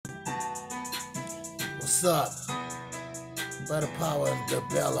What's up? By the power of the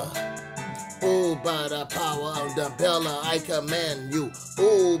Bella. Ooh, by the power of the Bella, I command you.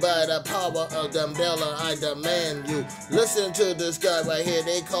 Ooh, by the power of the Bella, I demand you. Listen to this guy right here,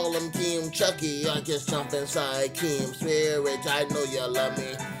 they call him Keem Chucky. I just jump inside Keem's spirit, I know you love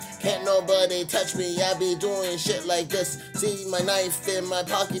me. Can't nobody touch me, I be doing shit like this. See my knife in my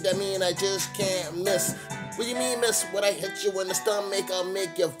pocket, that mean I just can't miss. What do you mean, miss? When I hit you in the stomach, I'll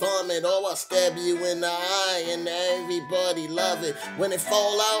make you vomit. Or I'll stab you in the eye and everybody love it. When it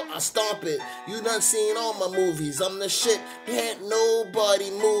fall out, I stomp it. You done seen all my movies, I'm the shit. Can't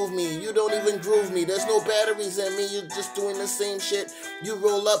nobody move me. You don't even groove me. There's no batteries in me, you're just doing the same shit. You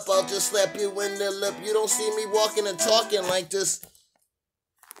roll up, I'll just slap you in the lip. You don't see me walking and talking like this.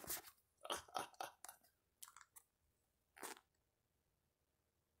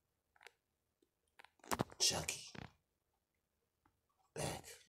 Chucky. Back.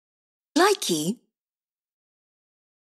 Likey